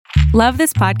Love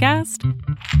this podcast?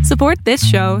 Support this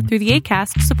show through the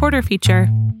Acast supporter feature.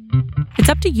 It's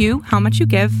up to you how much you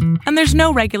give, and there's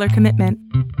no regular commitment.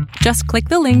 Just click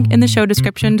the link in the show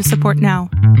description to support now.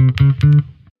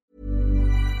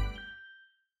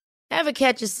 Ever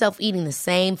catch yourself eating the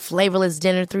same flavorless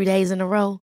dinner 3 days in a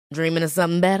row? Dreaming of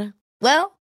something better?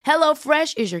 Well,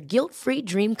 HelloFresh is your guilt-free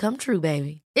dream come true,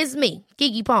 baby. It's me,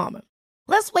 Keke Palmer.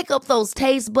 Let's wake up those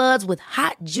taste buds with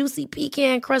hot, juicy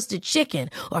pecan-crusted chicken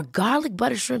or garlic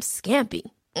butter shrimp scampi.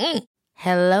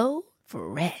 Hello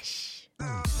Fresh.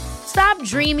 Stop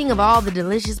dreaming of all the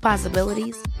delicious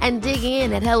possibilities and dig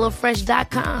in at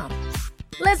HelloFresh.com.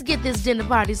 Let's get this dinner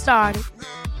party started.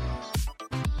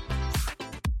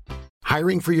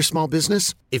 Hiring for your small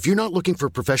business? If you're not looking for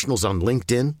professionals on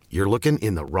LinkedIn, you're looking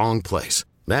in the wrong place.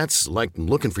 That's like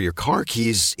looking for your car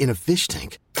keys in a fish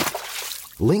tank.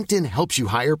 LinkedIn helps you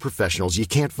hire professionals you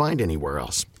can't find anywhere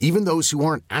else, even those who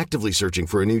aren't actively searching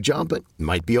for a new job but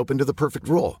might be open to the perfect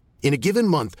role. In a given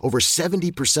month, over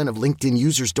 70% of LinkedIn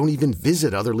users don't even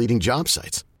visit other leading job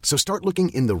sites. So start looking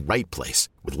in the right place.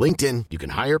 With LinkedIn, you can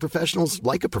hire professionals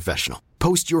like a professional.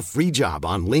 Post your free job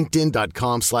on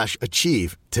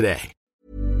linkedin.com/achieve today.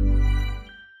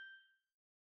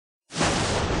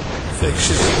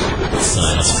 Fiction,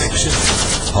 science fiction,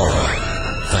 horror,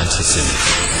 fantasy,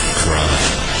 crime,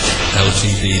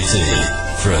 LGBT,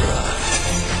 thriller.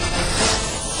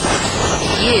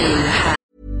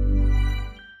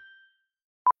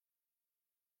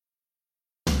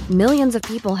 Millions of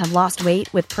people have lost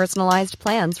weight with personalized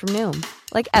plans from Noom.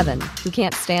 Like Evan, who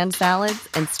can't stand salads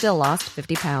and still lost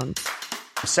 50 pounds.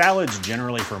 Salads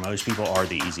generally for most people are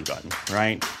the easy button,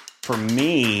 right? For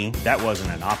me, that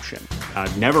wasn't an option.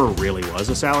 I never really was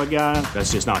a salad guy.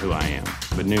 That's just not who I am.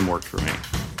 But Noom worked for me.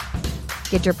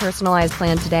 Get your personalized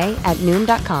plan today at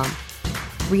Noom.com.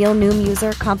 Real Noom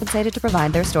user compensated to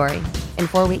provide their story. In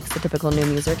 4 weeks, the typical Noom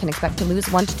user can expect to lose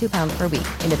 1 to 2 pounds per week.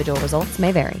 Individual results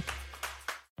may vary.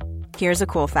 Here's a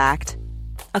cool fact.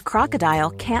 A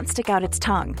crocodile can't stick out its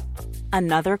tongue.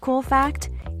 Another cool fact,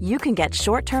 you can get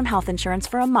short-term health insurance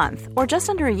for a month or just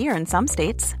under a year in some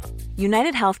states.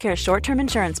 United Healthcare short-term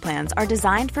insurance plans are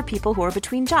designed for people who are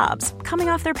between jobs, coming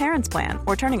off their parents' plan,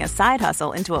 or turning a side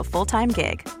hustle into a full-time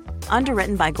gig.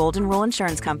 Underwritten by Golden Rule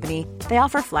Insurance Company, they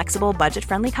offer flexible,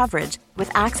 budget-friendly coverage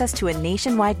with access to a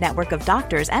nationwide network of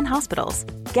doctors and hospitals.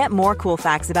 Get more cool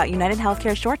facts about United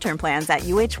Healthcare short-term plans at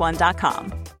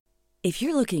uh1.com. If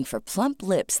you're looking for plump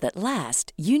lips that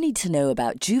last, you need to know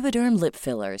about Juvederm lip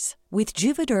fillers. With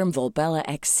Juvederm Volbella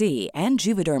XC and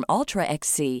Juvederm Ultra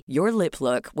XC, your lip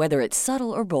look, whether it's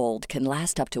subtle or bold, can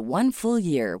last up to 1 full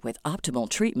year with optimal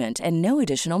treatment and no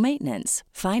additional maintenance.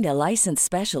 Find a licensed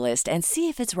specialist and see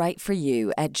if it's right for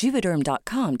you at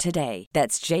Juvederm.com today.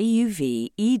 That's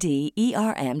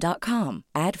JUVEDERM.com.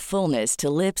 Add fullness to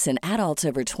lips in adults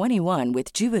over 21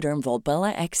 with Juvederm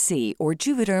Volbella XC or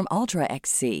Juvederm Ultra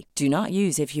XC. Do not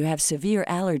use if you have severe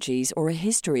allergies or a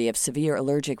history of severe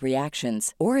allergic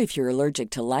reactions, or if you're allergic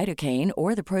to lidocaine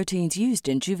or the proteins used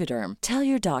in Juvederm. Tell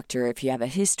your doctor if you have a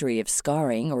history of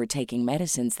scarring or taking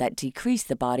medicines that decrease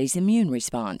the body's immune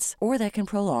response or that can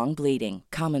prolong bleeding.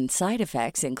 Common side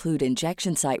effects include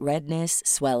injection site redness,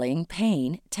 swelling,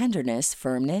 pain, tenderness,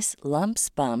 firmness, lumps,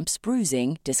 bumps,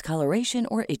 bruising, discoloration,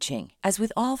 or itching. As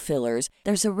with all fillers,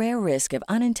 there's a rare risk of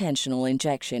unintentional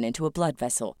injection into a blood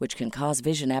vessel, which can cause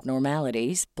vision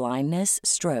abnormalities, blindness,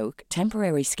 stroke,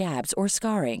 temporary scabs, or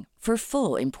scarring. For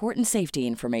full, important safety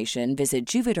information, visit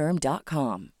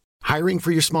Juvederm.com. Hiring for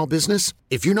your small business?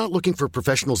 If you're not looking for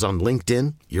professionals on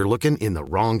LinkedIn, you're looking in the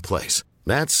wrong place.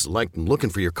 That's like looking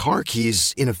for your car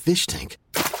keys in a fish tank.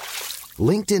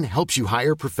 LinkedIn helps you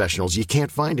hire professionals you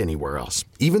can't find anywhere else,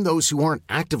 even those who aren't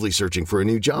actively searching for a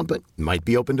new job but might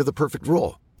be open to the perfect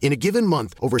role. In a given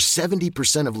month, over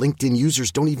 70% of LinkedIn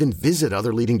users don't even visit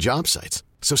other leading job sites.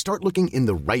 So start looking in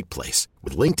the right place.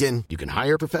 With LinkedIn, you can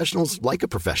hire professionals like a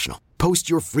professional. Post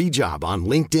your free job on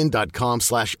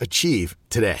linkedin.com/achieve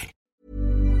today.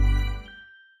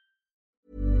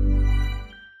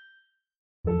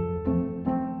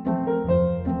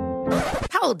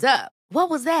 Hold up. What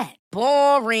was that?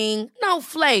 Boring. No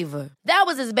flavor. That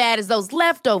was as bad as those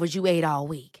leftovers you ate all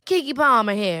week. Keke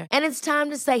Palmer here, and it's time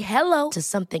to say hello to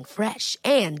something fresh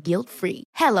and guilt-free.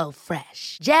 Hello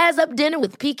Fresh. Jazz up dinner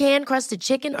with pecan-crusted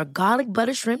chicken or garlic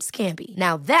butter shrimp scampi.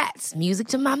 Now that's music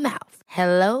to my mouth.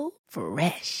 Hello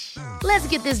Fresh. Let's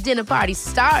get this dinner party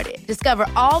started. Discover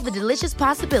all the delicious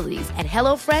possibilities at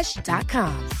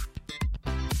HelloFresh.com.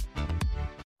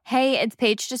 Hey, it's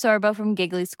Paige DeSorbo from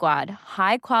Giggly Squad.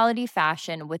 High quality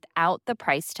fashion without the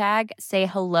price tag. Say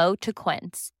hello to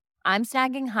Quince. I'm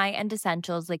snagging high-end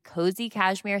essentials like cozy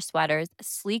cashmere sweaters,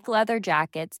 sleek leather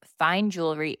jackets, fine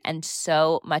jewelry, and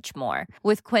so much more.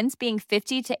 With Quince being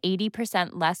 50 to 80%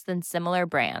 less than similar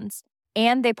brands.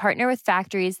 And they partner with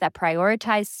factories that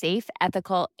prioritize safe,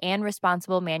 ethical, and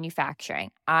responsible manufacturing.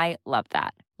 I love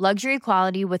that. Luxury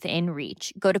quality within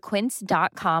reach. Go to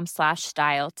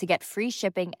quince.com/style to get free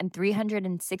shipping and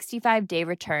 365-day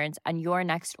returns on your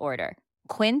next order.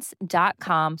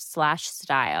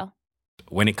 Quince.com/style.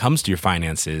 When it comes to your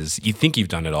finances, you think you've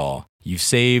done it all. You've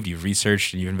saved, you've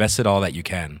researched, and you've invested all that you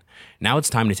can. Now it's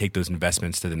time to take those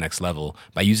investments to the next level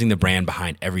by using the brand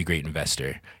behind every great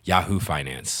investor, Yahoo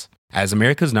Finance. As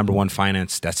America's #1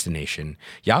 finance destination,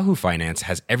 Yahoo Finance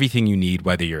has everything you need,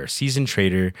 whether you're a seasoned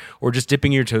trader or just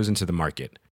dipping your toes into the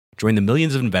market. Join the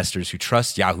millions of investors who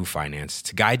trust Yahoo Finance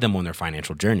to guide them on their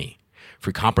financial journey.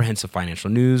 For comprehensive financial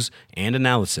news and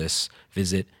analysis,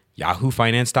 visit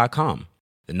yahoofinance.com,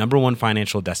 the #1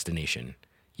 financial destination,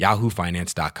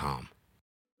 yahoofinance.com.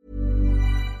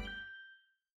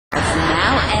 Has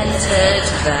now entered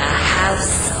the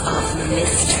House of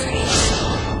Mystery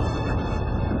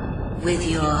with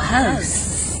your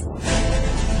hosts,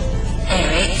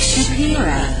 Eric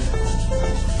Shapiro,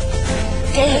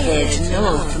 David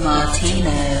North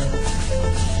Martino,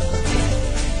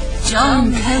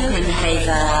 John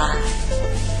Copenhaver,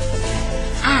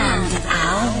 and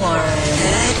Al Warren.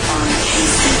 Heard on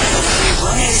KCBQ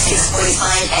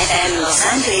 106.5 FM Los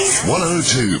Angeles,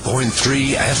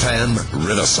 102.3 FM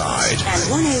Riverside,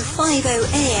 and 105.0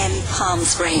 AM Palm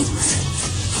Springs.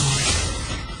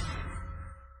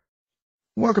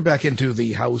 Welcome back into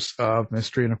the House of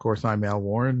Mystery, and of course, I'm Al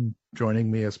Warren.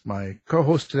 Joining me as my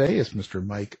co-host today is Mr.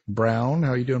 Mike Brown.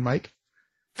 How are you doing, Mike?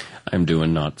 I'm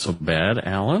doing not so bad,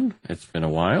 Alan. It's been a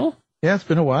while. Yeah, it's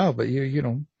been a while, but you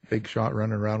know, big shot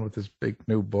running around with this big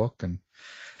new book, and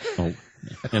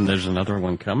and there's another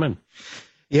one coming.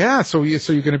 Yeah, so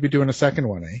you're going to be doing a second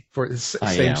one, eh? For the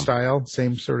same am. style,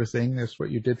 same sort of thing as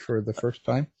what you did for the first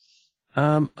time.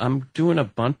 I'm doing a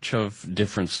bunch of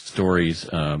different stories,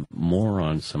 more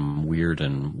on some weird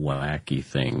and wacky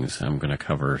things. I'm going to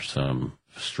cover some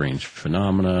strange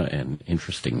phenomena and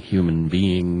interesting human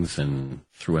beings and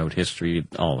throughout history,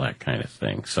 all that kind of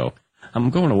thing. So I'm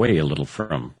going away a little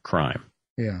from crime.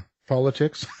 Yeah.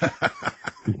 Politics?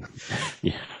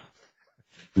 Yeah.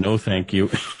 No, thank you.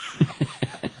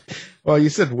 Well, you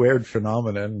said weird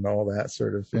phenomenon and all that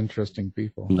sort of interesting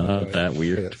people. Not that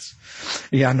weird.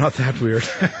 Yeah, not that weird.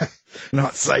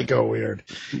 Not psycho weird.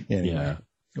 Anyway. Yeah.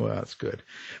 Well, that's good.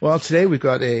 Well, today we've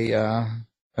got another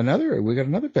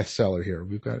bestseller here.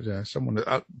 We've got someone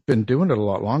that's been doing it a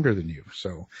lot longer than you.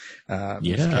 So,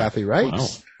 Ms. Kathy Wright,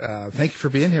 thank you for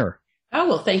being here. Oh,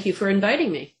 well, thank you for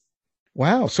inviting me.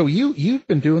 Wow. So you've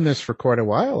been doing this for quite a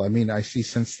while. I mean, I see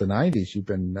since the 90s you've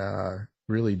been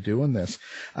really doing this.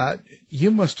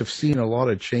 You must have seen a lot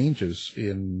of changes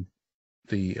in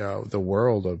the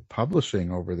world of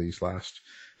publishing over these last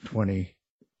 20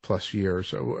 plus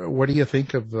years. What do you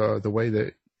think of the way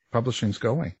that publishing's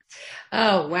going?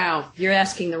 Oh, wow. You're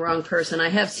asking the wrong person. I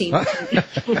have seen,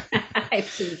 I've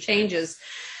seen changes.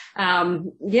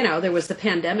 There was the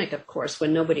pandemic, of course,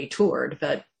 when nobody toured,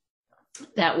 but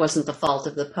that wasn't the fault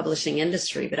of the publishing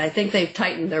industry. But I think they've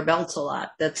tightened their belts a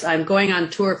lot. I'm going on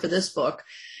tour for this book.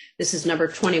 This is number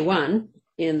 21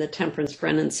 in the Temperance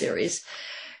Brennan series.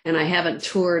 And I haven't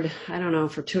toured, I don't know,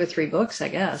 for 2 or 3 books, I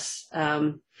guess.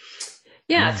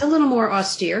 It's a little more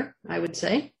austere, I would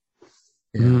say.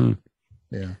 Yeah.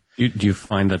 Yeah. Do you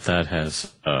find that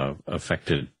has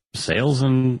affected sales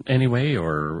in any way,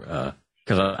 or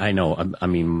because I know, I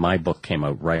mean, my book came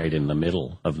out right in the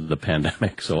middle of the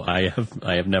pandemic, so I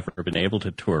have never been able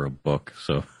to tour a book.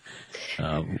 So,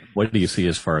 what do you see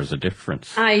as far as a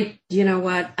difference? You know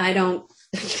what, I don't.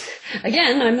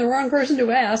 Again, I'm the wrong person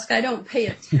to ask. I don't pay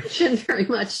attention very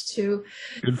much to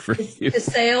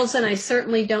sales, and I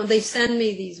certainly don't. They send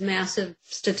me these massive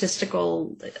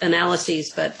statistical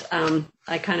analyses, but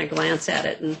I kind of glance at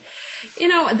it. And,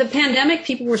 the pandemic,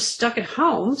 people were stuck at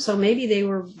home, so maybe they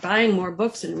were buying more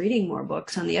books and reading more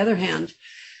books. On the other hand,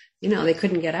 they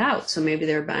couldn't get out, so maybe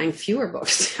they were buying fewer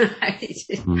books.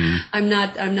 I'm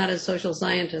not a social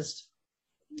scientist.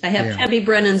 I have Debbie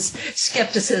Brennan's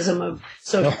skepticism of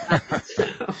social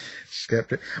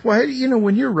Skeptic. Well,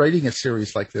 when you're writing a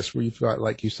series like this, where you've got,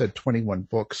 like you said, 21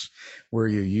 books, where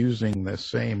you're using the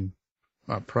same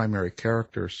primary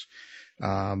characters,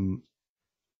 how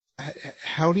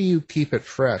do you keep it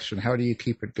fresh, and how do you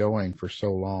keep it going for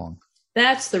so long?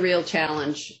 That's the real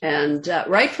challenge. And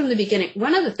right from the beginning,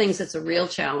 one of the things that's a real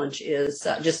challenge is,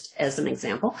 just as an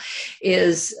example,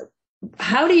 is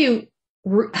how do you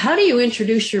how do you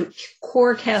introduce your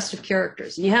core cast of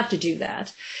characters? And you have to do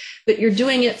that. But you're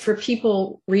doing it for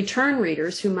people, return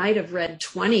readers, who might have read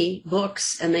 20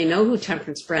 books and they know who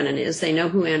Temperance Brennan is. They know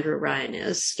who Andrew Ryan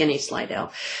is, Skinny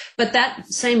Slidell. But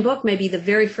that same book may be the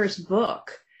very first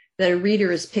book that a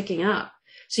reader is picking up.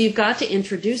 So you've got to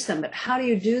introduce them. But how do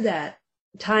you do that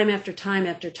time after time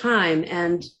after time?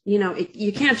 And,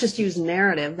 you can't just use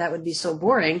narrative. That would be so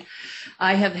boring.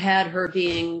 I have had her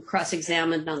being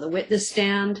cross-examined on the witness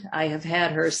stand. I have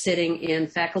had her sitting in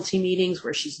faculty meetings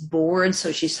where she's bored,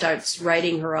 so she starts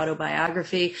writing her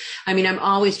autobiography. I mean, I'm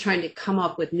always trying to come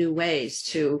up with new ways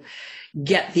to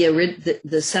get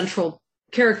the central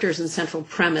characters and central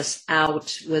premise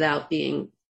out without being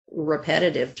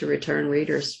repetitive to return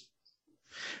readers.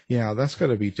 Yeah, that's got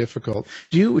to be difficult.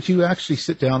 Do you actually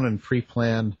sit down and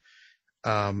pre-plan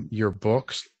your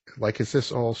books? Like, is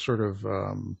this all sort of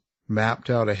mapped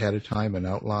out ahead of time and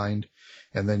outlined,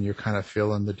 and then you kind of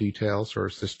fill in the details, or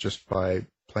is this just by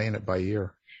playing it by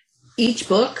ear? Each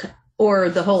book or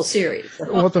the whole series?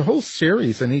 Well, the whole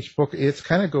series and each book, it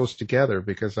kind of goes together,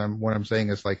 because what I'm saying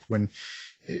is, like,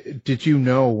 did you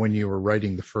know when you were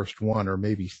writing the first one, or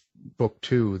maybe book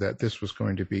 2, that this was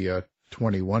going to be a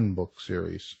 21 book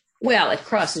series? Well, it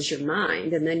crosses your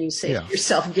mind, and then you say to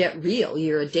yourself, get real.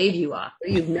 You're a debut author.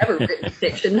 You've never written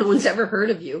fiction. No one's ever heard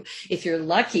of you. If you're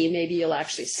lucky, maybe you'll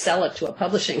actually sell it to a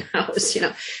publishing house,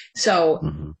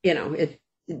 So,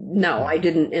 no, I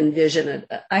didn't envision it.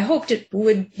 I hoped it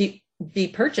would be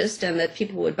purchased and that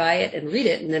people would buy it and read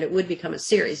it, and that it would become a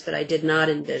series, but I did not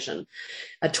envision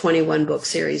a 21 book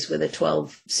series with a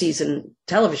 12 season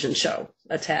television show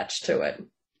attached to it.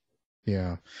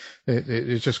 Yeah,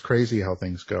 it's just crazy how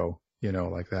things go,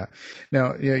 like that.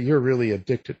 Now, you're really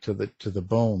addicted to the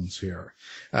bones here.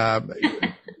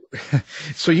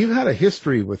 So you had a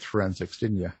history with forensics,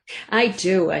 didn't you? I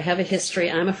do. I have a history.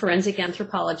 I'm a forensic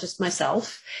anthropologist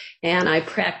myself, and I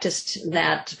practiced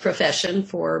that profession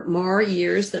for more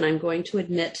years than I'm going to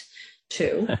admit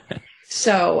to.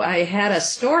 So I had a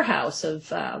storehouse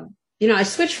of, I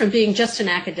switched from being just an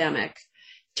academic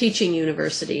teaching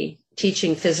university,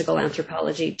 teaching physical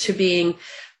anthropology, to being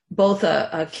both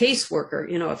a caseworker,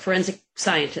 a forensic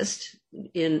scientist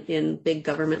in big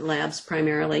government labs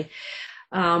primarily.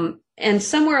 And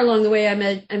somewhere along the way, I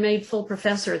made full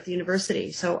professor at the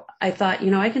university. So I thought,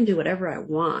 I can do whatever I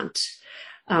want.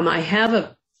 I have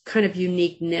a kind of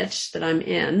unique niche that I'm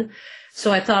in.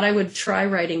 So I thought I would try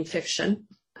writing fiction.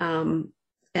 And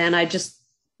I just,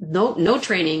 no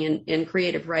training in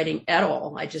creative writing at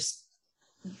all. I just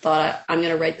thought I'm going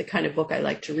to write the kind of book I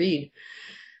like to read.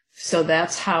 So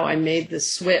that's how I made the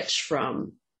switch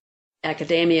from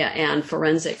academia and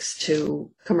forensics to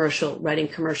writing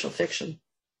commercial fiction.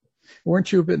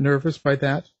 Weren't you a bit nervous by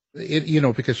that?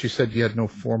 Because you said you had no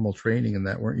formal training in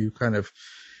that. Weren't you kind of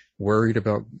worried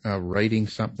about writing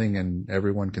something and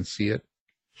everyone can see it?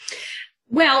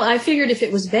 Well, I figured if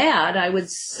it was bad, I would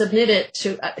submit it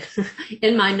to,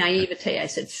 in my naivete, I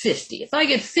said 50. If I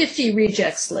get 50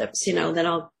 reject slips, then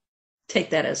I'll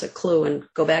take that as a clue and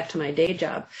go back to my day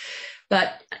job.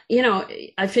 But,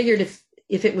 I figured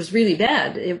if it was really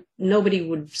bad, nobody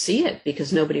would see it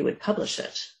because nobody would publish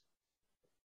it.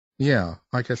 Yeah,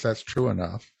 I guess that's true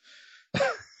enough.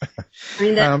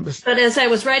 But as I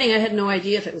was writing, I had no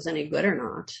idea if it was any good or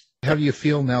not. How do you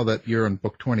feel now that you're in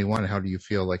book 21? How do you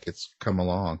feel like it's come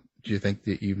along? Do you think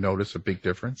that you've noticed a big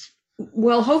difference?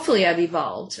 Well, hopefully I've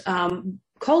evolved.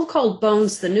 Cold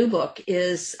Bones, the new book,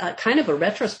 is kind of a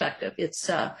retrospective. It's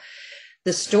the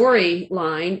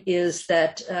storyline is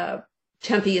that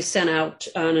Tempe is sent out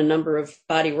on a number of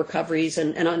body recoveries,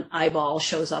 and an eyeball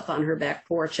shows up on her back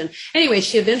porch. And anyway,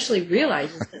 she eventually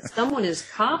realizes that someone is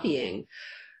copying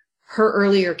her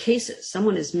earlier cases.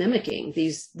 Someone is mimicking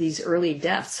these early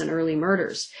deaths and early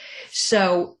murders.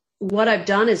 So what I've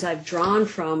done is I've drawn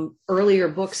from earlier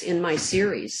books in my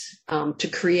series to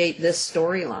create this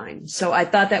storyline. So I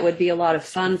thought that would be a lot of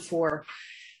fun for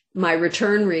my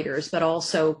return readers, but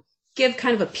also give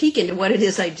kind of a peek into what it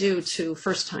is I do to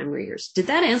first-time readers. Did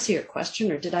that answer your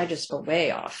question, or did I just go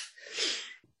way off?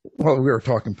 Well, we were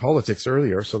talking politics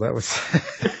earlier, so that was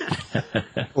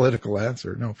a political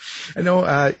answer. No,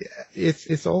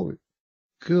 it's all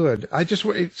good.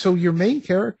 So your main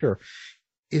character,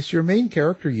 is your main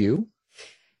character you?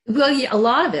 Well, yeah, a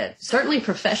lot of it, certainly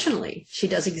professionally. She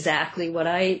does exactly what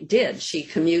I did. She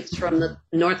commutes from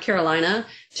North Carolina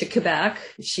to Quebec.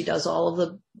 She does all of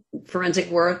the forensic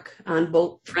work on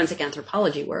both, forensic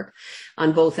anthropology work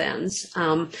on both ends.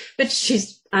 But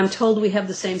I'm told we have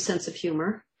the same sense of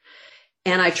humor.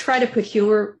 And I try to put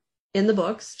humor in the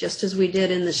books, just as we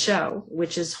did in the show,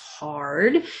 which is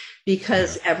hard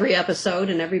because every episode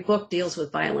and every book deals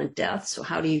with violent death. So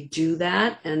how do you do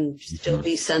that and still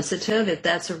be sensitive if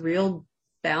that's a real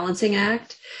balancing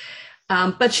act?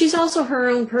 But she's also her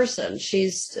own person.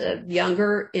 She's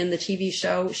younger in the TV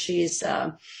show. She's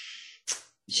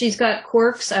got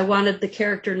quirks. I wanted the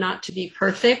character not to be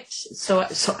perfect. So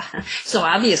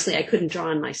obviously I couldn't draw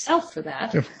on myself for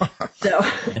that. So,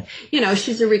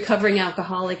 she's a recovering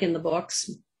alcoholic in the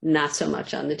books, not so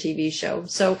much on the TV show.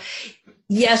 So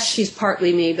yes, she's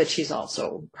partly me, but she's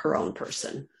also her own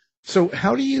person. So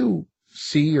how do you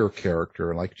see your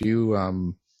character? Like, do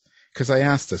you, because I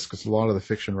asked this because a lot of the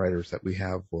fiction writers that we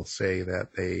have will say that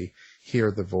they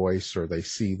hear the voice or they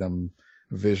see them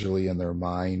visually in their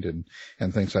mind and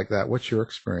things like that. What's your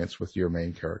experience with your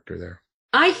main character there?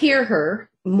 I hear her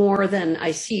more than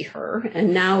I see her,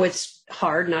 and now it's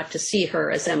hard not to see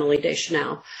her as Emily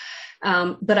Deschanel.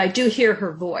 But I do hear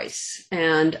her voice,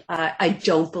 and I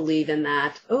don't believe in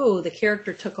that. Oh, the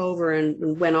character took over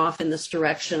and went off in this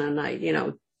direction, and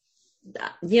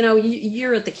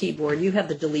you're at the keyboard, you have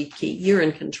the delete key, you're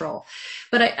in control.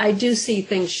 But I do see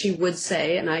things she would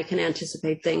say, and I can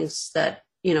anticipate things that,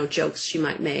 jokes she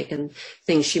might make and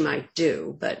things she might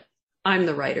do. But I'm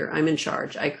the writer, I'm in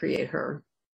charge, I create her.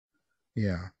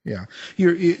 Yeah.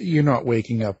 You're not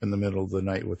waking up in the middle of the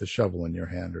night with a shovel in your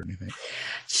hand or anything.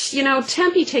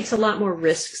 Tempe takes a lot more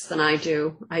risks than I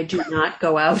do. I do not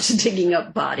go out digging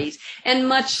up bodies, and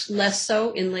much less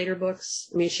so in later books.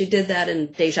 I mean, she did that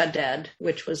in Deja Dead,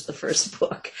 which was the first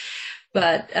book.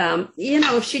 But,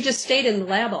 if she just stayed in the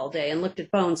lab all day and looked at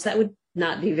bones, that would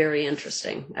not be very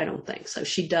interesting, I don't think. So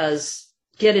she does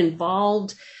get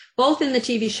involved, both in the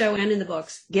TV show and in the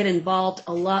books, get involved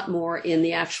a lot more in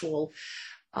the actual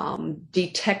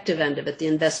detective end of it, the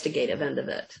investigative end of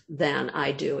it, than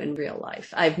I do in real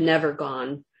life. I've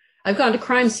gone to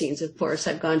crime scenes, of course.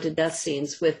 I've gone to death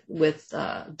scenes with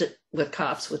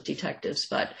cops, with detectives,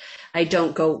 but I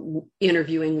don't go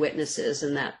interviewing witnesses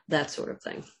and that sort of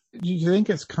thing. Do you think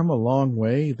it's come a long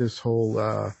way, this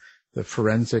whole the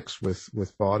forensics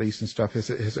with bodies and stuff? Has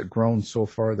it grown so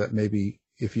far that maybe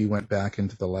if you went back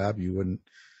into the lab, you wouldn't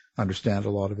understand a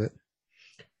lot of it?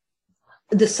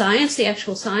 The science, the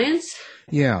actual science?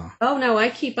 Yeah. Oh, no, I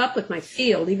keep up with my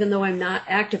field, even though I'm not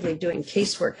actively doing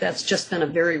casework. That's just been a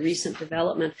very recent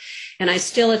development. And I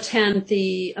still attend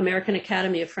the American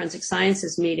Academy of Forensic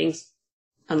Sciences meetings,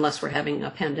 unless we're having a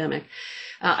pandemic.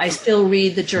 I still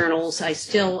read the journals.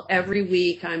 Every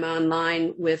week I'm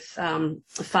online with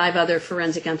 5 other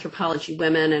forensic anthropology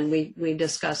women, and we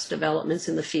discuss developments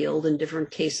in the field and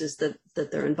different cases that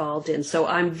they're involved in. So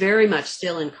I'm very much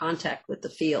still in contact with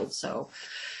the field. So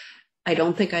I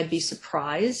don't think I'd be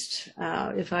surprised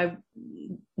if I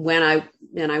will,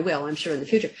 I'm sure in the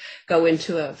future, go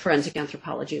into a forensic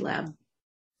anthropology lab.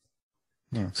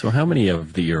 Yeah. So how many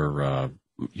of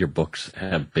your books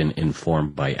have been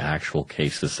informed by actual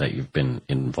cases that you've been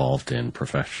involved in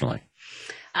professionally?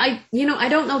 I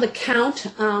don't know the count.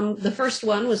 The first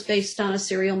one was based on a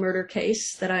serial murder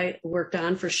case that I worked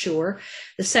on for sure.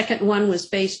 The second one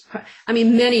was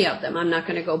many of them. I'm not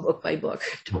going to go book by book.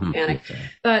 Don't panic. Okay.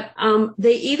 But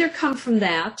they either come from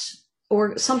that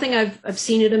or something I've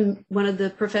seen it in one of the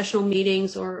professional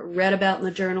meetings or read about in the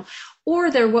journal,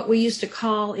 or they're what we used to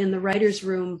call in the writer's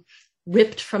room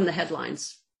ripped from the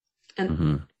headlines.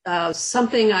 And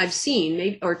something I've seen,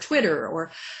 maybe, or Twitter,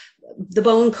 or the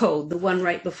Bone Code, the one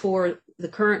right before the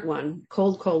current one,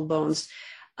 Cold Bones.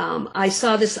 I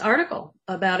saw this article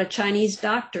about a Chinese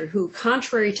doctor who,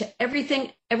 contrary to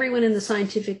everything everyone in the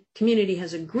scientific community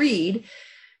has agreed,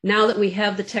 now that we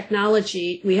have the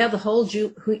technology, we have the whole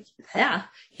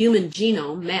human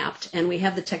genome mapped, and we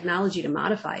have the technology to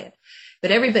modify it. But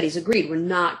everybody's agreed we're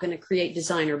not going to create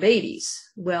designer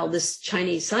babies. Well, this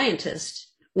Chinese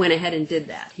scientist went ahead and did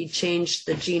that. He changed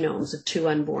the genomes of 2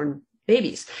 unborn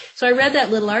babies. So I read that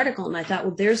little article and I thought,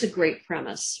 well, there's a great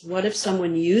premise. What if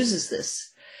someone uses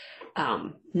this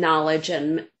knowledge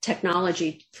and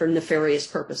technology for nefarious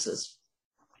purposes?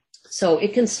 So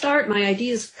it can start, my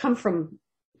ideas come from,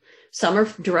 some are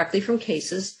directly from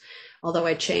cases, although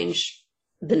I change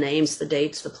the names, the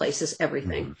dates, the places,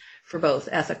 everything. For both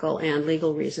ethical and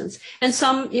legal reasons. And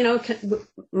some,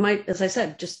 might, as I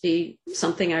said, just be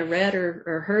something I read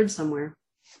or heard somewhere.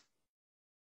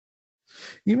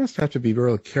 You must have to be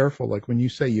really careful. Like when you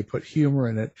say you put humor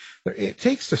in it, it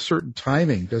takes a certain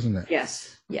timing, doesn't it?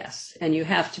 Yes. And you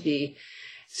have to be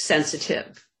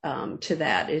sensitive to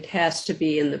that. It has to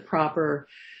be in the proper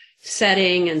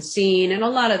setting and scene. And a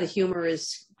lot of the humor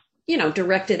is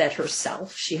directed at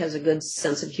herself. She has a good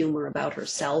sense of humor about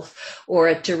herself, or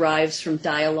it derives from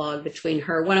dialogue between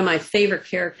her. One of my favorite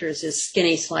characters is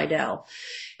Skinny Slidell.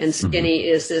 And Skinny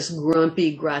is this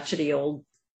grumpy, crotchety old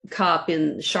cop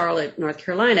in Charlotte, North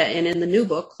Carolina. And in the new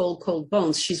book, Cold, Cold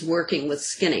Bones, she's working with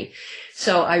Skinny.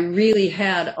 So I really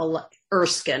had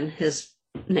Erskine, his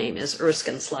name is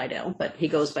Erskine Slidell, but he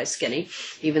goes by Skinny,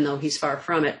 even though he's far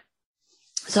from it.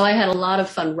 So I had a lot of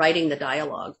fun writing the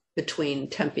dialogue between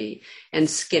Tempe and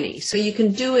Skinny. So you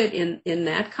can do it in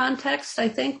that context, I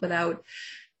think, without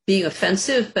being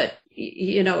offensive. But,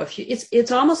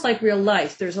 it's almost like real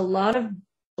life. There's a lot of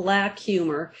Black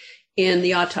humor in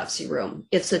the autopsy room.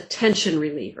 It's a tension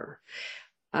reliever,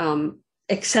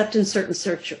 except in certain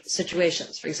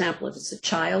situations. For example, if it's a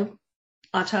child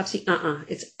autopsy,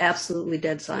 it's absolutely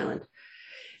dead silent.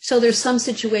 So there's some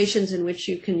situations in which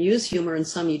you can use humor and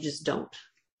some you just don't,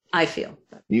 I feel.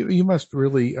 You must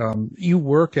really, you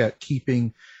work at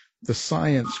keeping the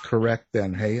science correct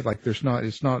then, hey? Like there's not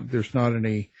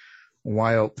any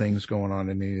wild things going on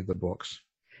in any of the books.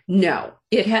 No,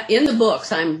 in the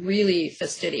books, I'm really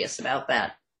fastidious about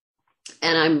that.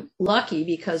 And I'm lucky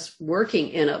because working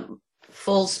in a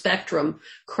full spectrum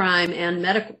crime and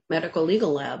medical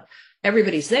legal lab,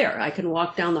 everybody's there. I can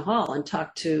walk down the hall and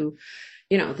talk to,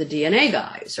 the DNA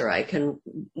guys, or I can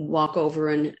walk over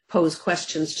and pose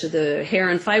questions to the hair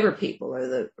and fiber people,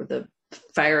 or the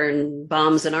fire and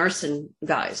bombs and arson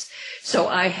guys. So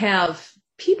I have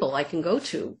people I can go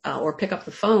to or pick up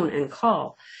the phone and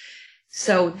call.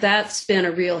 So that's been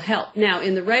a real help. Now,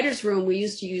 in the writer's room, we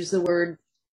used to use the word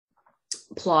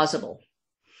plausible.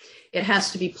 It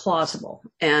has to be plausible.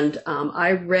 And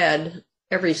I read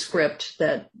every script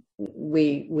that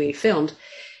we filmed,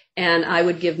 and I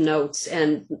would give notes,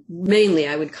 and mainly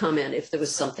I would comment if there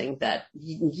was something that,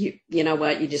 you know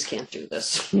what, you just can't do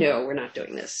this. No, we're not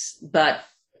doing this. But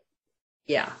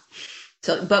yeah.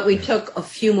 But we took a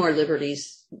few more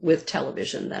liberties with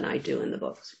television than I do in the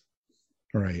books.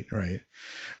 Right.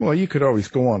 Well, you could always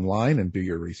go online and do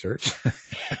your research.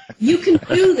 You can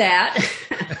do that,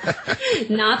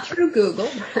 not through Google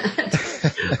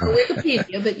or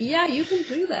Wikipedia, but yeah, you can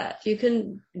do that. You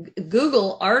can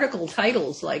Google article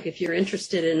titles, like if you're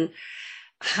interested in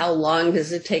how long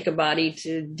does it take a body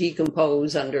to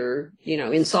decompose under,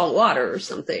 in salt water or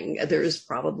something. There's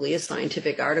probably a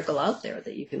scientific article out there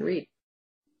that you can read.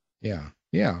 Yeah.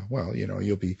 Well,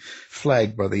 you'll be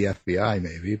flagged by the FBI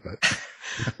maybe, but.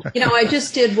 I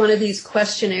just did one of these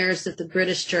questionnaires that the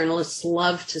British journalists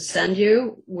love to send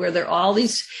you, where there are all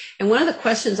these, and one of the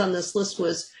questions on this list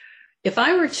was, if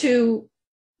I were to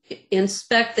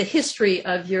inspect the history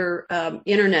of your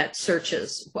internet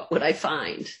searches, what would I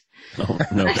find? Oh,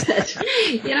 no. I said,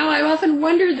 I often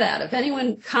wondered that. If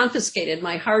anyone confiscated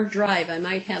my hard drive, I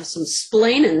might have some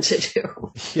splaining to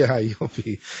do. Yeah,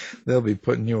 they'll be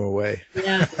putting you away.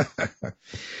 Yeah.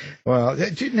 Well,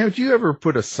 do you ever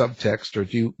put a subtext,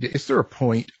 or is there a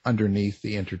point underneath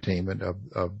the entertainment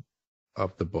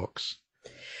of the books?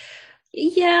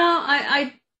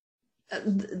 Yeah,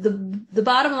 the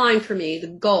bottom line for me, the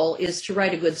goal is to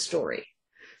write a good story,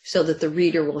 so that the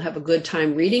reader will have a good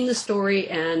time reading the story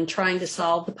and trying to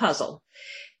solve the puzzle,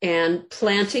 and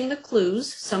planting the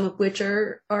clues, some of which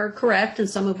are correct and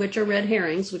some of which are red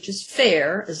herrings, which is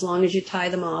fair as long as you tie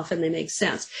them off and they make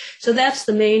sense. So that's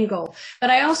the main goal. But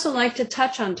I also like to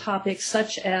touch on topics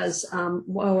such as,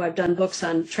 I've done books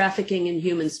on trafficking in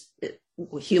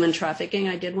human trafficking.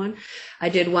 I did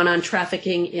one on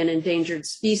trafficking in endangered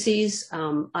species.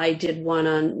 I did one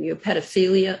on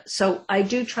pedophilia. So I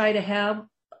do try to have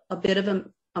a bit of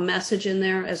a message in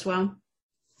there as well.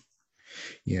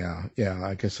 Yeah.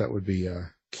 I guess that would be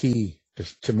key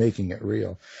to making it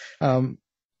real.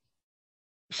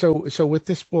 So with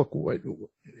this book,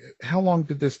 how long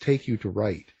did this take you to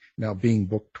write? Now being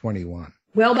book 21.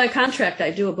 Well, by contract,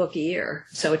 I do a book a year,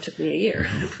 so it took me a year.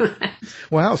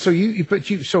 Wow. So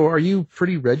so are you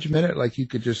pretty regimented? Like you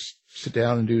could just sit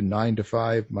down and do 9 to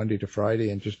 5, Monday to Friday,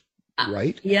 and just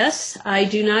write? Yes, I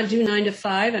do not do 9 to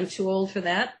 5. I'm too old for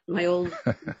that. My old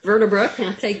vertebra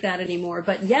can't take that anymore.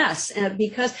 But yes, and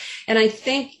I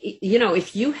think,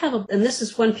 if you have and this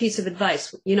is one piece of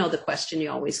advice, the question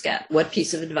you always get, what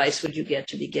piece of advice would you get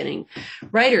to beginning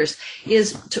writers,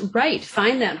 is to write,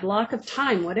 find that block of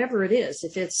time, whatever it is.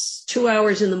 If it's 2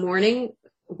 hours in the morning,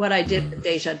 what I did with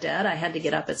Deja Dead, I had to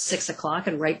get up at 6 o'clock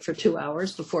and write for 2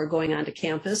 hours before going onto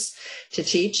campus to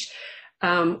teach.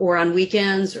 Or on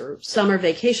weekends or summer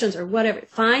vacations or whatever.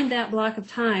 Find that block of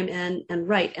time and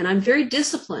write. And I'm very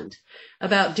disciplined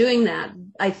about doing that.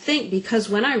 I think because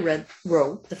when I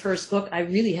wrote the first book, I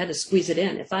really had to squeeze it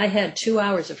in. If I had 2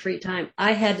 hours of free time,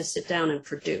 I had to sit down and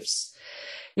produce.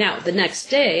 Now, the next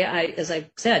day, as I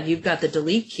said, you've got the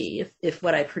delete key. If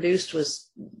what I produced was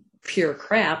pure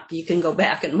crap, you can go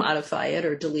back and modify it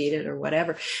or delete it or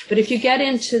whatever. But if you get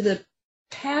into the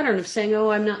pattern of saying, oh,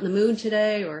 I'm not in the mood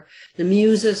today, or the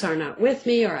muses are not with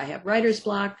me, or I have writer's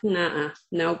block,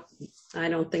 nope, I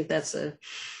don't think that's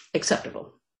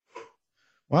acceptable.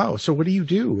 Wow. So what do you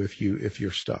do if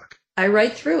you're stuck? I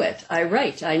write through it.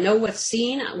 I know what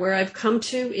scene, where I've come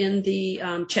to in the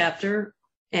chapter,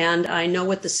 and I know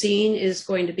what the scene is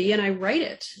going to be, and I write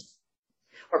it,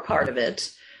 or part of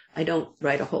it. I don't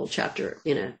write a whole chapter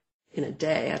in a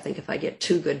day. I think if I get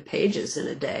 2 good pages in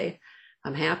a day,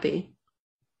 I'm happy.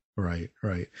 Right.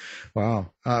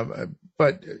 Wow.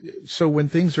 But so when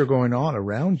things are going on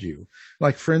around you,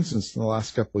 like for instance, in the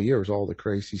last couple of years, all the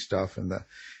crazy stuff and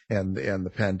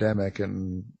the pandemic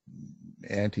and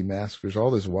anti-maskers,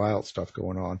 all this wild stuff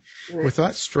going on, right. With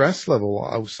that stress level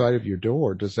outside of your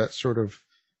door, does that sort of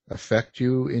affect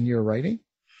you in your writing?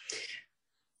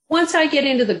 Once I get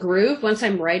into the groove, once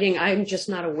I'm writing, I'm just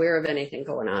not aware of anything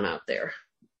going on out there.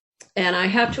 And I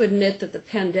have to admit that the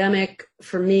pandemic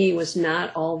for me was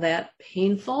not all that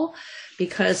painful,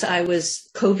 because I was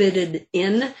COVIDed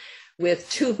in with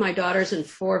 2 of my daughters and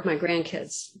 4 of my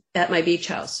grandkids at my beach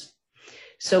house.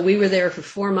 So we were there for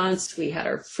 4 months. We had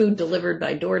our food delivered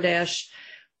by DoorDash,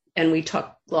 and we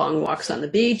took long walks on the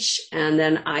beach. And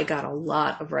then I got a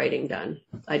lot of writing done.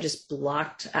 I just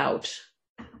blocked out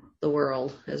the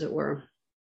world, as it were.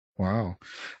 Wow.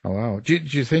 Oh, wow. Do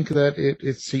you think that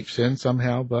it seeps in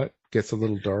somehow, but gets a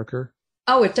little darker?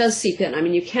 Oh, it does seep in. I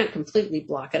mean, you can't completely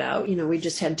block it out. We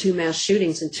just had 2 mass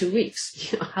shootings in 2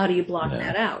 weeks. How do you block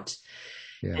that out?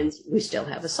 Yeah. And we still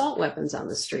have assault weapons on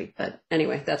the street. But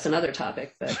anyway, that's another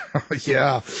topic. But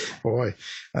yeah, boy,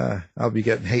 I'll be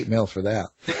getting hate mail for that.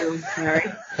 All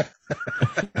right.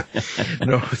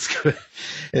 No, it's good.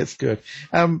 It's good.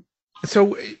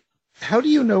 So how do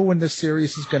you know when this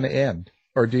series is going to end?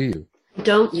 Or do you?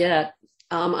 Don't yet.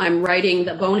 I'm writing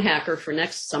The Bone Hacker for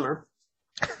next summer.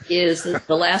 Is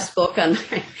the last book on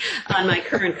my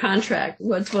current contract.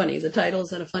 What's funny? The title, is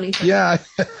that a funny thing? Yeah.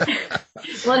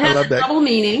 Well, it has a double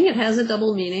meaning. It has a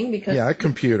double meaning because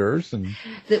computers and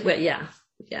yeah.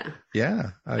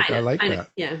 I like that.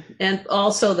 Yeah, and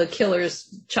also the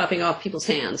killer's chopping off people's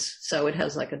hands, so it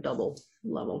has like a double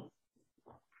level.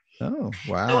 Oh,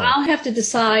 wow! So I'll have to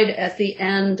decide at the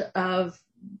end of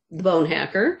The Bone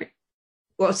Hacker,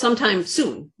 well, sometime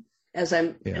soon, as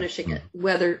I'm finishing it,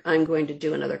 whether I'm going to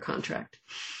do another contract.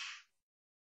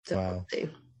 So wow. We'll see.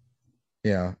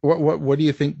 Yeah. What do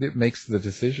you think that makes the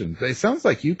decision? It sounds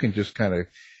like you can just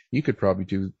you could probably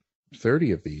do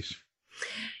 30 of these.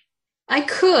 I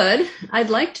could. I'd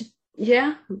like to.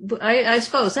 Yeah. I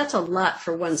suppose that's a lot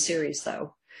for one series,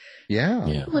 though. Yeah.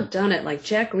 People have done it, like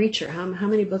Jack Reacher. How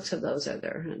many books of those are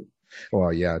there?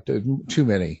 Well, yeah, too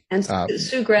many. And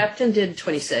Sue Grafton did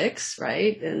 26,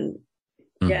 right? And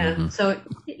so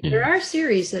there are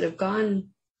series that have gone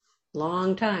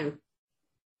long time.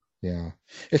 Yeah,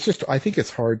 it's just, I think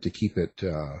it's hard to keep it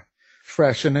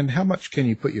fresh. And then how much can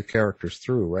you put your characters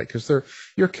through, right? Because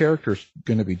your character's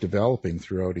going to be developing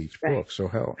throughout each book. So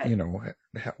how,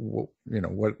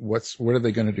 what are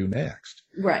they going to do next?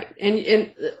 Right.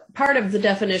 And part of the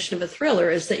definition of a thriller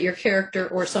is that your character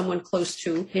or someone close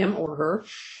to him or her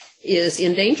is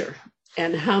in danger.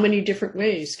 And how many different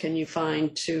ways can you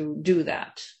find to do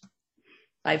that?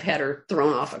 I've had her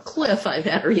thrown off a cliff. I've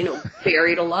had her,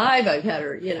 buried alive. I've had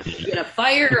her, in a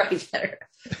fire. I've had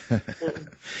her.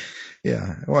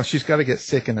 Yeah. Well, she's got to get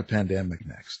sick in a pandemic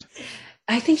next.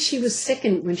 I think she was sick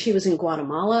when she was in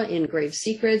Guatemala in Grave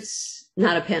Secrets.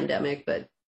 Not a pandemic, but,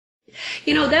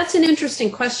 that's an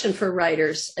interesting question for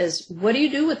writers is what do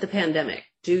you do with the pandemic?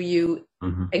 Do you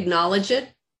acknowledge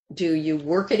it? Do you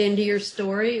work it into your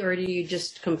story, or do you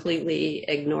just completely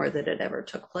ignore that it ever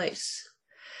took place?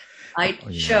 I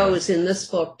chose in this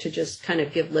book to just kind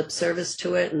of give lip service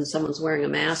to it, and someone's wearing a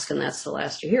mask, and that's the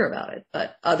last you hear about it.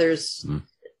 But others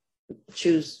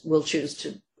will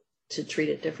choose to treat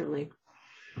it differently.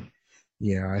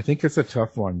 Yeah, I think it's a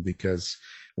tough one because,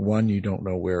 one, you don't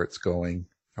know where it's going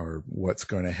or what's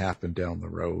going to happen down the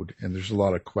road, and there's a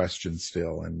lot of questions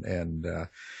still. And then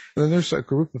there's a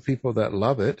group of people that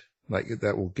love it, like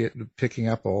that will get picking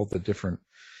up all the different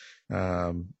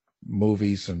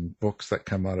movies and books that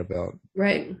come out about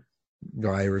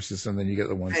viruses, and then you get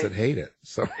the ones that hate it.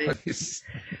 So,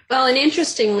 well, and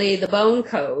interestingly, The Bone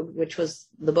Code, which was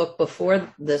the book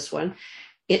before this one,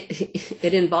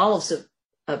 it involves a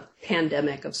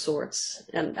pandemic of sorts,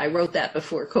 and I wrote that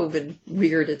before COVID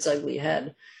reared its ugly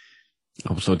head.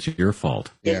 Oh, so it's your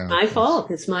fault. It's my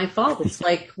fault. It's my fault. It's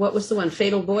like, what was the one?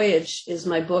 Fatal Voyage is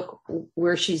my book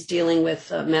where she's dealing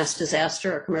with a mass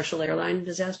disaster, a commercial airline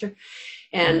disaster.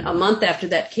 And a month after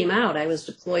that came out, I was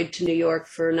deployed to New York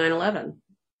for 9/11.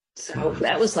 So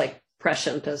that was like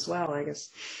prescient as well, I guess.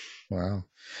 Wow.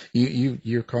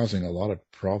 You're causing a lot of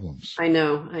problems. I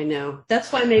know.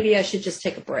 That's why maybe I should just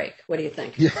take a break. What do you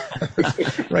think? Yeah.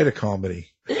 Write a comedy.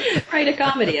 Write a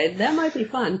comedy. That might be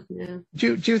fun. Yeah.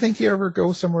 Do you think you ever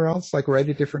go somewhere else, like write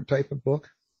a different type of book?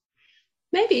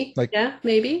 Maybe.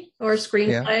 Maybe. Or a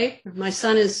screenplay. Yeah. My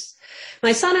son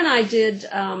and I did,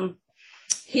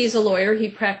 he's a lawyer. He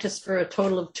practiced for a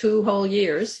total of 2 whole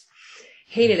years,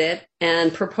 hated it,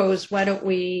 and proposed, why don't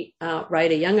we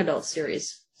write a young adult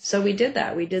series? So we did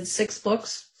that. We did 6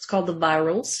 books. It's called the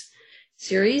Virals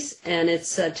series, and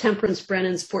it's Temperance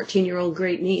Brennan's 14-year-old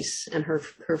great niece and her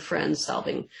friends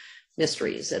solving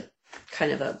mysteries at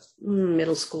kind of a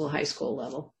middle school, high school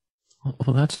level.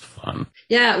 Well, that's fun.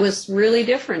 Yeah, it was really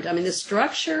different. I mean, the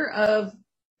structure of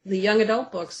the young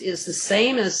adult books is the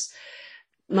same as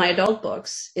my adult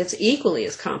books. It's equally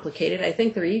as complicated. I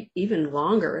think they're even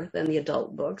longer than the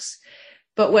adult books.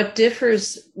 But what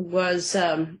differs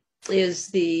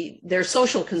is their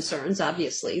social concerns.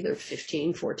 Obviously, they're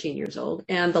 15, 14 years old,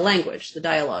 and the language, the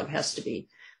dialogue has to be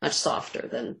much softer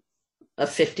than a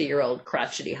 50-year-old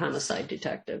crotchety homicide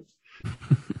detective.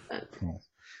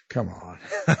 Come on.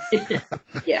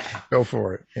 Yeah. Go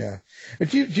for it. Yeah.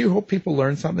 Do you hope people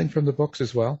learn something from the books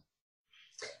as well?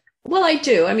 Well, I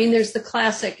do. I mean, there's the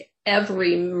classic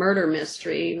every murder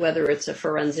mystery, whether it's a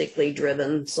forensically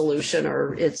driven solution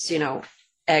or it's,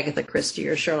 Agatha Christie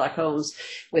or Sherlock Holmes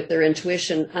with their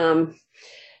intuition.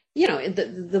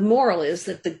 The moral is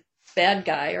that the bad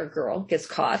guy or girl gets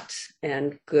caught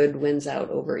and good wins out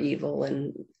over evil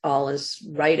and all is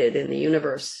righted in the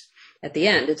universe at the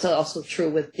end. It's also true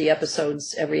with the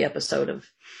episodes, every episode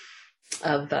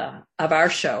of our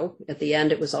show. At the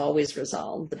end, it was always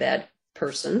resolved. The bad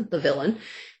person, the villain,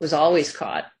 was always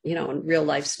caught. In real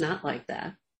life's not like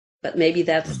that. But maybe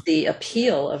that's the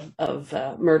appeal of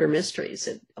murder mysteries.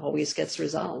 It always gets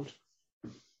resolved.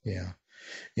 Yeah.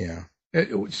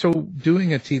 So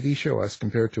doing a TV show as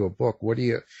compared to a book,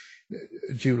 do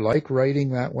you like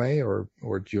writing that way or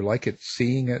do you like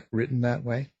seeing it written that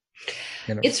way?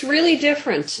 It's really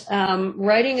different.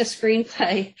 Writing a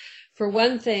screenplay, for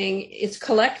one thing, it's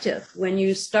collective. When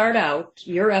you start out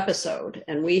your episode,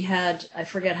 and we had, I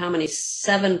forget how many,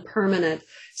 7 permanent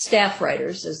staff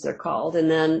writers, as they're called, and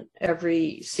then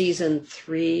every season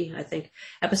 3, I think,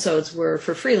 episodes were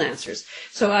for freelancers.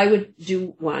 So I would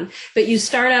do one. But you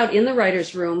start out in the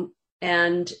writer's room,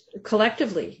 and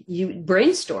collectively you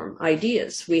brainstorm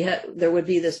ideas. There would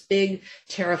be this big,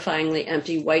 terrifyingly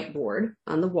empty whiteboard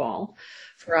on the wall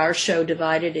for our show,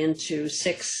 divided into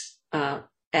 6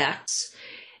 acts.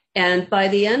 And by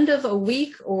the end of a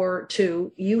week or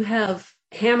 2, you have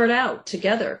hammered out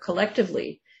together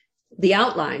collectively the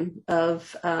outline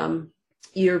of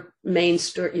your main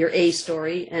story, your A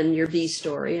story and your B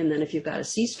story. And then if you've got a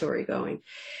C story going,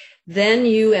 then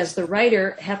you as the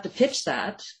writer have to pitch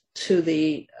that to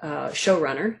the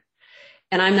showrunner.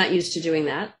 And I'm not used to doing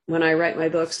that. When I write my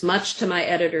books, much to my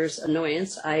editor's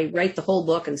annoyance, I write the whole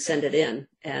book and send it in.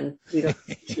 And we don't,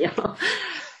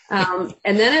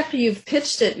 and then after you've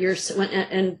pitched it,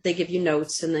 and they give you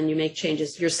notes and then you make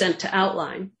changes, you're sent to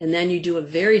outline. And then you do a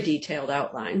very detailed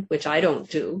outline, which I don't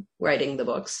do writing the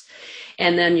books.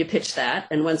 And then you pitch that.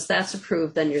 And once that's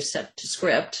approved, then you're set to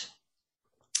script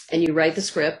and you write the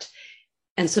script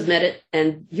and submit it.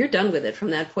 And you're done with it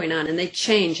from that point on. And they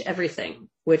change everything,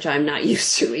 which I'm not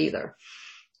used to either.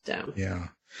 So.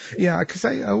 Yeah, because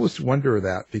I always wonder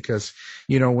that because,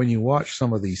 when you watch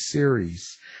some of these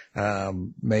series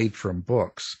made from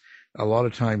books, a lot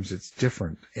of times it's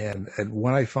different. And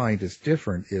what I find is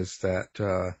different is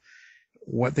that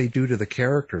what they do to the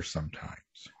characters sometimes.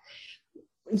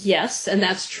 Yes, and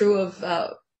that's true of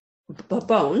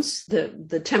Bones.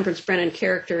 The Temperance Brennan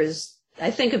character is,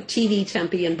 I think of TV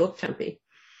Tempe and book Tempe.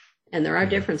 And there are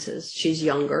differences. She's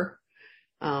younger.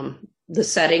 The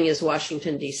setting is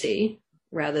Washington, D.C.,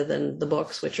 rather than the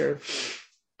books, which are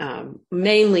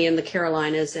mainly in the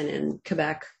Carolinas and in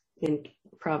Quebec, in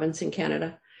province in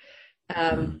Canada.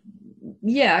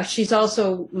 She's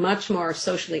also much more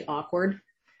socially awkward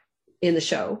in the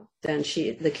show than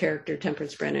the character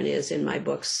Temperance Brennan is in my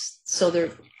books. So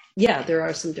there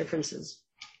are some differences.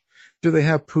 Do they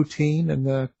have poutine in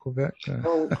the Quebec?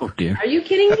 Oh dear. Are you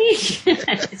kidding me?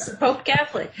 It's Pope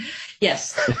Catholic.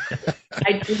 Yes.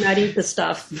 I do not eat the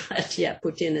stuff, but yeah,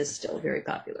 poutine is still very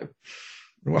popular.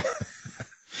 Well,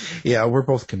 yeah, we're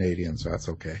both Canadian, so that's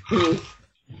okay.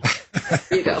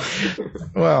 There you go.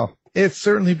 Well, it's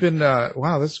certainly been,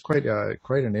 wow, this is quite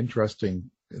an interesting,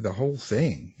 the whole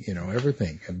thing,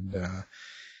 everything.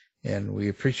 And we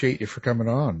appreciate you for coming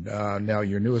on. Now,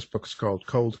 your newest book is called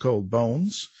Cold, Cold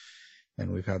Bones.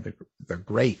 And we've had the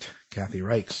great Kathy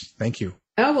Reichs. Thank you.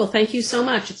 Oh, well, thank you so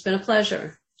much. It's been a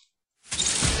pleasure.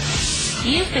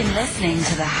 You've been listening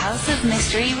to the House of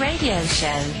Mystery radio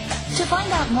show. To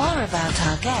find out more about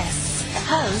our guests,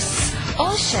 hosts,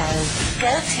 or show,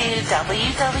 go to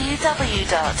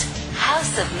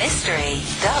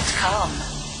www.houseofmystery.com.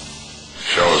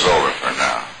 Show's over for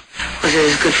now. Was it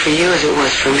as good for you as it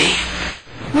was for me?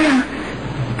 Well,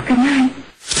 good night.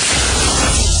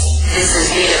 This has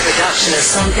been a production of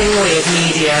Something Weird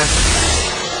Media.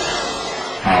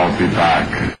 I'll be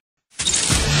back.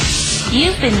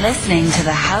 You've been listening to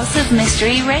the House of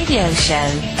Mystery radio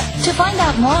show. To find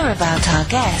out more about our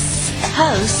guests,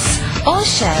 hosts, or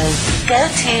show, go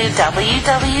to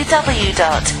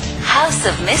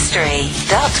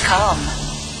www.houseofmystery.com.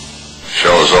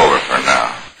 Show's over for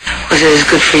now. Was it as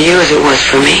good for you as it was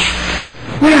for me?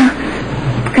 Well,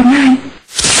 good night.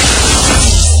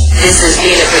 This has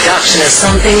been a production of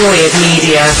Something Weird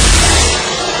Media.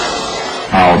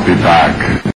 I'll be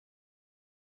back.